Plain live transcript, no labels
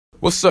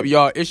What's up,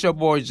 y'all? It's your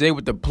boy Jay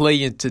with the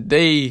play, and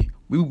today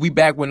we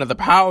back with another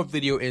power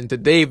video. In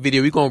today's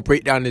video, we're gonna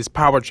break down this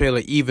power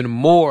trailer even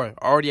more.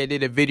 Already I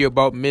did a video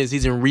about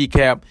mid-season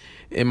recap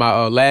in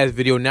my last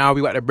video. Now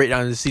we got to break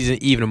down the season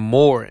even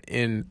more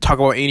and talk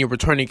about any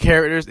returning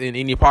characters and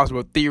any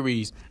possible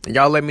theories. And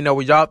y'all let me know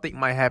what y'all think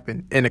might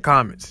happen in the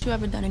comments. Have you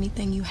ever done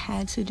anything you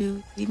had to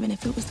do, even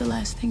if it was the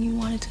last thing you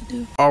wanted to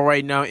do? All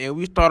right, now, and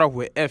we start off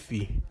with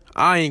Effie.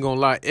 I ain't gonna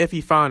lie,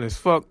 Effie fine as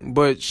fuck,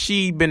 but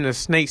she been a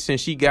snake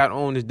since she got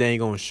on this dang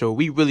on show.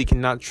 We really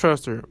cannot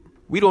trust her.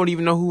 We don't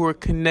even know who her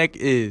connect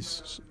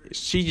is.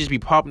 She just be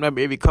popping up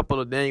every couple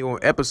of dang on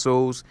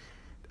episodes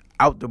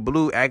out the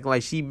blue, acting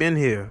like she been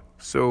here.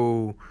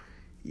 So,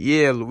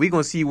 yeah, we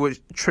gonna see what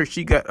trick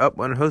she got up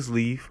on her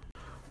sleeve.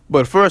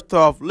 But first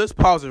off, let's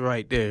pause it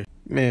right there.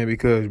 Man,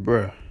 because,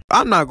 bruh,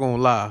 I'm not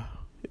gonna lie.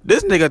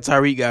 This nigga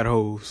Tyreek got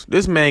hoes.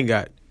 This man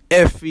got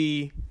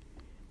Effie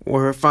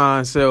with her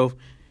fine self,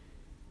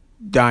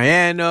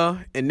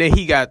 Diana, and then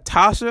he got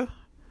Tasha.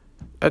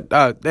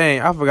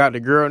 Dang, I forgot the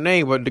girl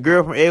name, but the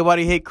girl from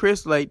Everybody Hate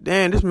Chris. Like,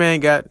 damn, this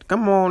man got.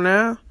 Come on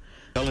now.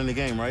 Y'all in the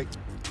game, right?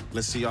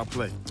 Let's see y'all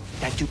play.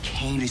 That dude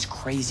Kane is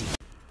crazy.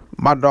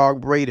 My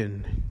dog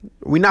Braden.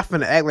 We not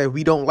finna act like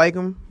we don't like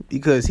him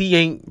because he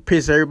ain't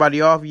pissed everybody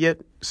off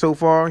yet. So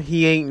far,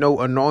 he ain't no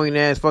annoying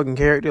ass fucking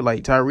character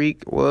like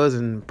Tyreek was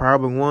and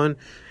probably one.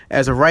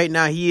 As of right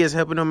now, he is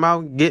helping them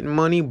out, getting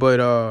money,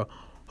 but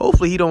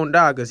hopefully he don't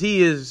die because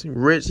he is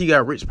rich. He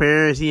got rich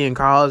parents. He in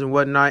college and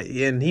whatnot.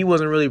 And he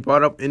wasn't really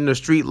brought up in the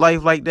street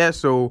life like that.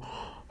 So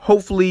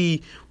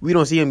hopefully we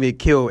don't see him get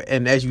killed.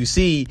 And as you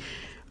see,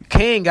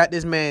 Kane got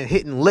this man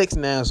hitting licks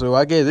now. So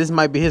I guess this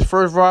might be his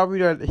first robbery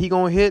that he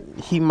gonna hit.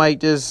 He might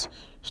just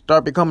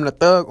start becoming a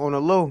thug on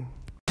the low.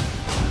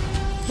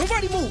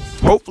 Nobody move.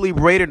 Hopefully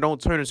Braden don't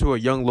turn into a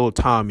young little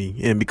Tommy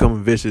and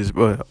become vicious.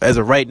 But as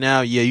of right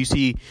now, yeah, you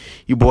see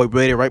your boy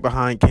Braden right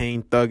behind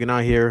Kane thugging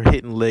out here,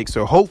 hitting licks.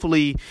 So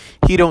hopefully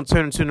he don't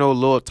turn into no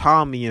little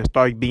Tommy and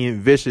start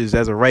being vicious.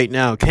 As of right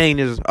now, Braden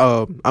is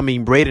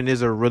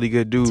a really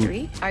good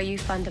dude. Are you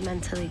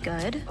fundamentally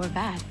good or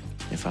bad?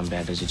 If I'm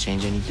bad, does it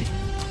change anything?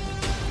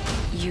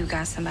 You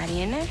got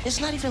somebody in there?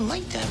 It's not even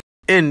like that.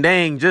 And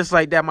dang, just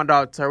like that, my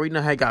dog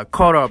Tarina had got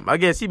caught up. I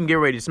guess he been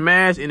getting ready to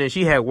smash, and then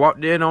she had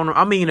walked in on him.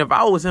 I mean, if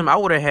I was him, I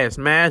would have had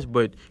smash,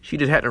 but she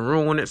just had to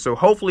ruin it. So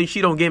hopefully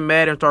she don't get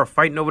mad and start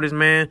fighting over this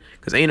man,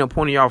 because ain't no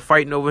point in y'all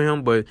fighting over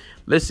him. But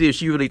let's see if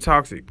she really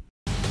toxic.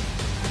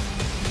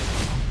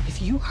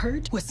 If you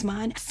hurt what's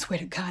mine, I swear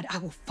to God, I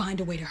will find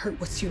a way to hurt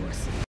what's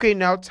yours. Okay,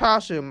 now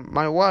Tasha,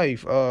 my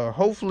wife,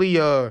 hopefully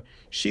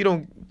she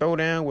don't throw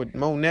down with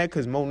Monette,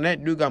 because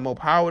Monette do got more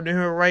power than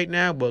her right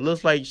now, but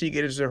looks like she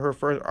gets into her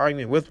first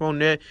argument with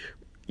Monette.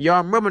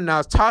 Y'all remember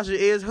now, Tasha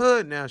is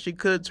hood now. She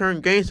could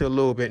turn gangster a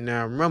little bit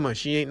now. Remember,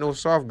 she ain't no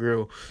soft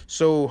girl.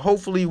 So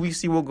hopefully we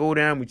see what go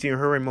down between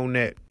her and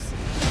Monette.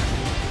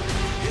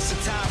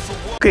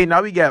 Okay,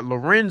 now we got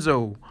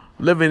Lorenzo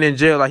living in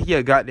jail like he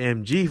a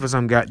goddamn G for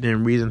some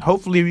goddamn reason.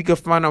 Hopefully we can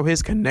find out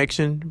his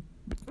connection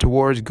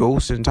towards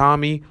Ghost and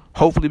Tommy.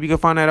 Hopefully we can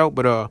find that out.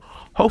 But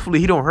hopefully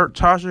he don't hurt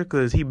Tasha,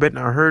 because he better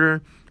not hurt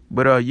her.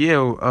 But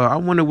I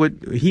wonder what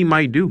he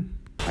might do.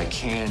 I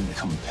can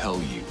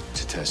compel you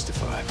to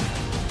testify.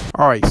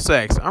 All right,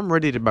 Sax, I'm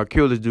ready to about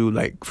kill this dude,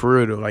 like, for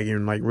real, though, like,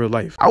 in, like, real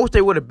life. I wish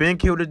they would have been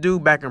killed this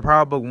dude back in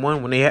Power Book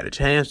 1 when they had the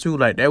chance to.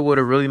 Like, that would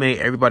have really made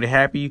everybody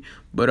happy.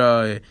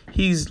 But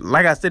he's,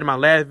 like I said in my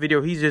last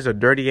video, he's just a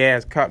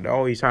dirty-ass cop that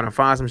always trying to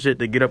find some shit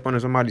to get up under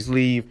somebody's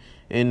sleeve.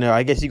 And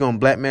I guess he gonna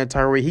blackmail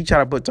Tyreek. He tried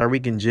to put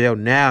Tyreek in jail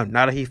now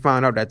that he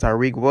found out that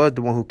Tyreek was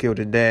the one who killed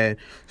his dad.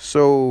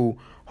 So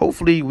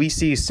hopefully we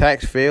see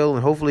Sax fail,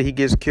 and hopefully he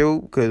gets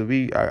killed, because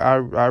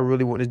I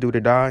really want this dude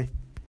to die.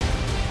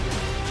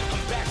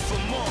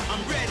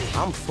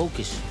 I'm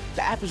focused.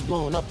 The app is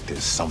blowing up.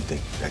 There's something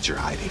that you're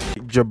hiding.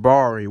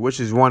 Jabari, which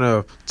is one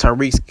of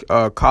Tyreek's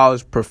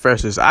college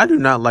professors. I do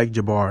not like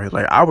Jabari.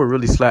 Like, I would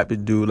really slap the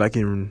dude like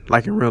in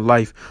real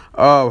life.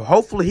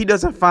 Hopefully he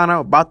doesn't find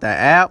out about the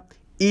app,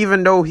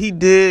 even though he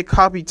did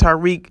copy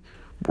Tyreek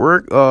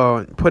work,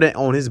 put it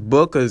on his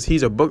book, because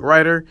he's a book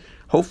writer.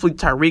 Hopefully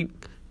Tyreek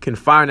can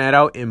find that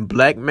out and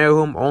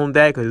blackmail him on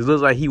that, because it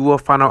looks like he will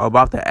find out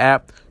about the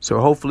app. So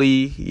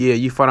hopefully, yeah,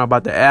 you find out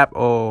about the app,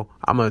 or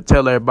I'm going to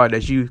tell everybody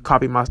that you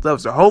copy my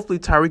stuff. So hopefully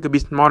Tyreek could be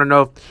smart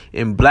enough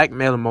and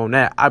blackmail him on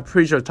that. I'm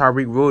pretty sure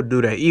Tyreek will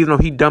do that. Even though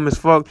he dumb as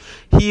fuck,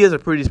 he is a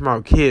pretty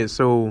smart kid.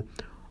 So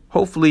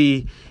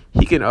hopefully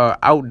he can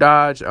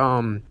out-dodge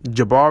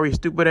Jabari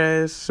stupid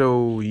ass.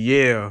 So,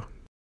 yeah.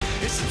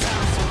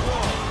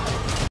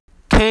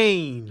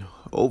 Kane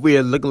over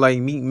here looking like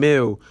Meat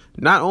Mill.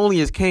 Not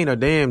only is Kane a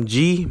damn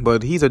G,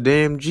 but he's a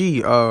damn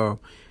G.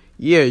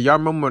 Yeah, y'all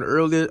remember when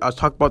earlier I was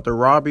talking about the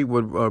robbery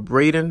with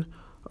Braden?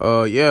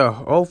 Yeah,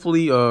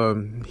 hopefully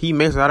he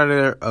makes it out of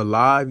there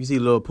alive. You see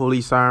a little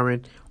police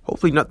siren.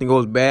 Hopefully nothing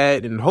goes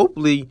bad, and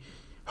hopefully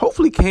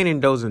Kanan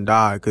doesn't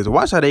die, because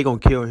watch how they gonna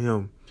kill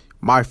him.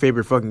 My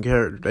favorite fucking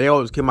character. They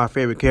always kill my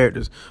favorite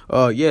characters.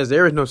 Yes,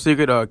 there is no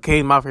secret.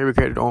 Kane, my favorite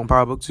character on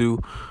Power Book 2.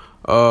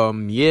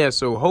 Yeah,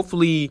 so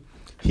hopefully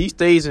he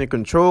stays in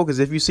control. Because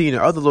if you see in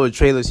the other little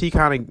trailers,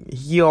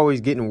 he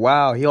always getting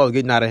wild. He always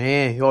getting out of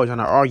hand. He always trying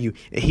to argue.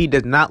 And he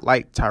does not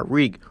like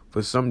Tariq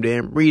for some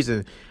damn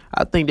reason.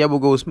 I think that will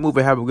go smooth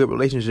and have a good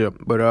relationship.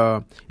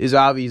 But it's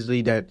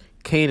obviously that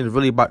Kane is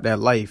really about that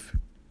life.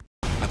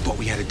 I thought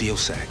we had a deal,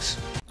 Sax.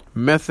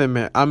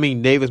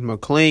 Davis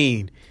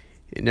McLean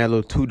in that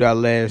little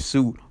 $2 last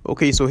suit.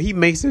 Okay, so he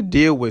makes a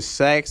deal with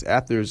Sax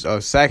after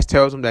Sax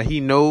tells him that he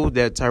knows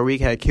that Tariq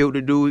had killed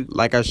the dude.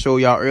 Like I showed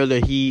y'all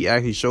earlier, he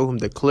actually showed him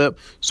the clip.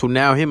 So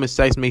now him and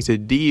Sax makes a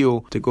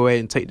deal to go ahead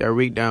and take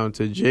Tariq down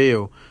to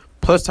jail.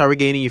 Plus,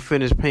 Tariq ain't even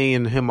finished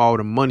paying him all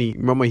the money.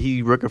 Remember,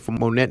 he working for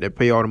Monette to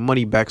pay all the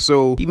money back.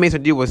 So he makes a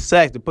deal with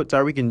Sax to put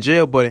Tariq in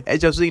jail. But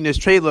as y'all see in this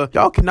trailer,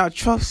 y'all cannot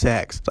trust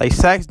Sax. Like,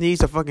 Sax needs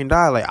to fucking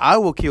die. Like, I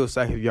will kill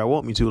Sax if y'all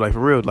want me to. Like, for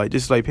real. Like,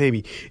 just like pay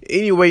me.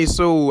 Anyway,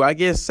 so I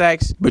guess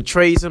Sax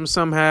betrays him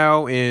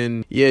somehow.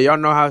 And yeah, y'all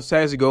know how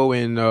Sax go.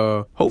 And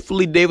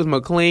hopefully Davis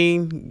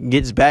McLean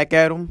gets back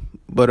at him.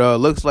 But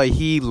looks like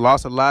he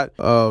lost a lot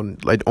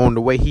like on the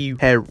way he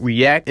had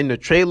react in the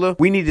trailer.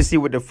 We need to see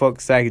what the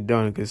fuck Sax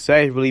done, because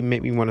Sax really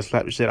made me want to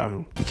slap the shit out of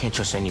him. You can't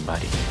trust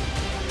anybody.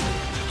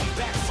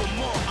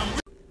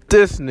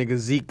 This nigga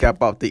Zeke got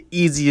about the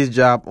easiest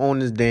job on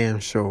this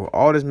damn show.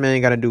 All this man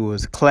gotta do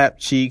is clap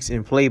cheeks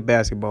and play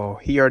basketball.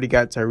 He already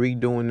got Tariq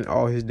doing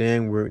all his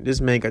damn work.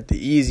 This man got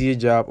the easiest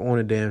job on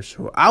the damn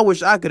show. I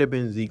wish I could have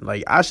been Zeke.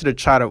 Like, I should have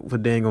tried out for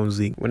dang on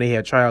Zeke when they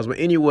had trials. But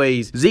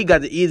anyways, Zeke got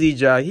the easy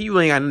job. He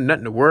really ain't got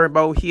nothing to worry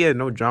about. He had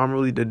no drama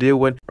really to deal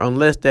with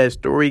unless that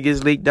story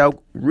gets leaked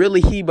out. Really,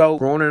 he about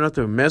grown enough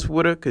to mess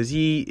with her because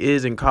he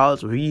is in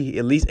college, so he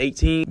at least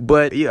 18.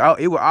 But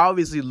it would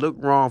obviously look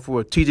wrong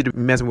for a teacher to be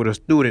messing with a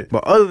student.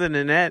 But other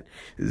than that,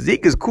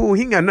 Zeke is cool.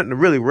 He ain't got nothing to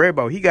really worry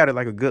about. He got it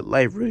like a good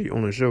life really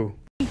on the show.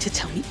 To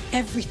tell me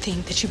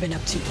everything that you've been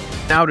up to.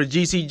 Now the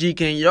GCG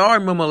game. Y'all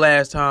remember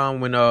last time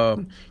when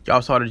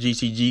y'all saw the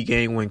GCG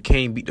game when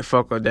Kane beat the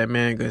fuck out of that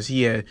man because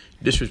he had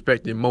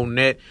disrespected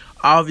Monette.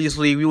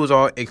 Obviously, we was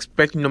all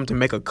expecting them to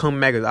make a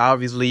comeback because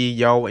obviously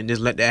y'all and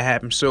just let that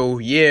happen. So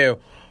yeah,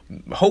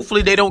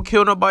 hopefully they don't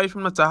kill nobody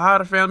from the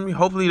Tejada family.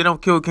 Hopefully they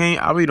don't kill Kane.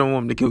 I really don't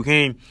want them to kill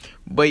Kane.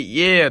 But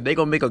yeah, they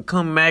gonna make a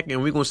comeback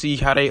and we gonna see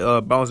how they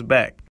bounce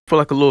back. For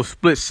like a little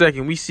split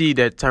second, we see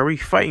that Tariq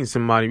fighting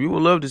somebody. We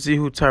would love to see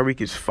who Tariq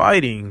is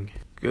fighting.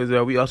 Because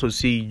we also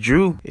see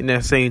Drew in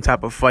that same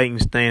type of fighting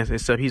stance,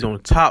 except he's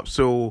on top.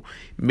 So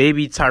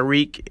maybe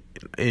Tariq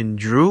and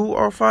Drew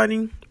are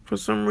fighting for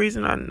some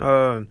reason.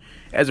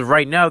 As of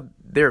right now,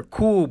 they're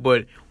cool.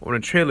 But on the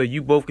trailer,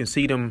 you both can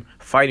see them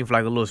fighting for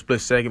like a little split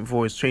second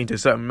before it's changed to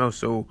something else.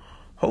 So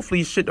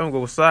hopefully shit don't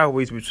go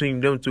sideways between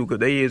them two, because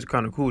they is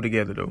kind of cool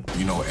together, though.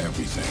 You know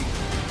everything.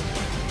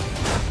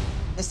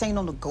 This ain't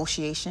no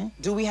negotiation.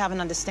 Do we have an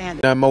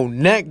understanding? Now,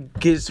 Monette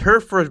gets her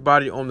first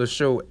body on the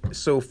show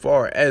so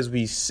far as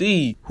we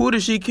see. Who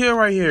did she kill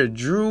right here?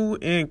 Drew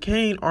and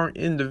Kane aren't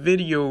in the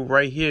video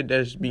right here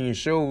that's being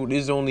showed.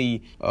 It's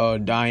only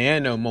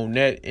Diana,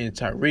 Monette, and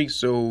Tariq.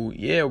 So,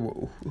 yeah,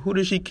 who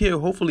did she kill?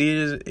 Hopefully,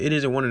 it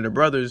isn't one of the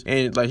brothers.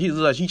 And, like,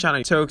 she's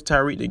trying to tell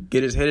Tariq to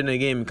get his head in the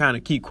game and kind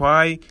of keep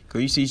quiet.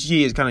 Because you see,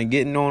 she is kind of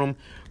getting on him.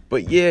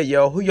 But, yeah,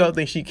 y'all, who y'all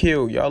think she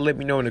killed? Y'all let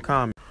me know in the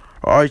comments.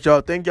 Alright, y'all.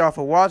 Thank y'all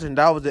for watching.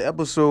 That was the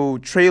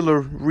episode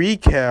trailer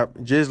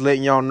recap. Just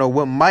letting y'all know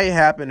what might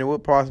happen and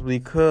what possibly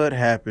could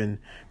happen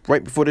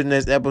right before the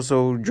next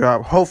episode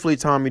drop. Hopefully,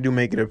 Tommy do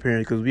make an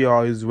appearance because we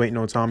always waiting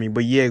on Tommy.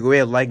 But yeah, go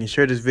ahead, like and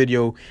share this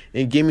video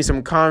and give me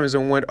some comments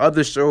on what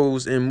other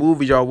shows and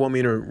movies y'all want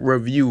me to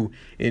review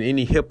and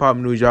any hip-hop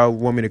news y'all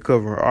want me to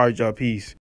cover. Alright, y'all. Peace.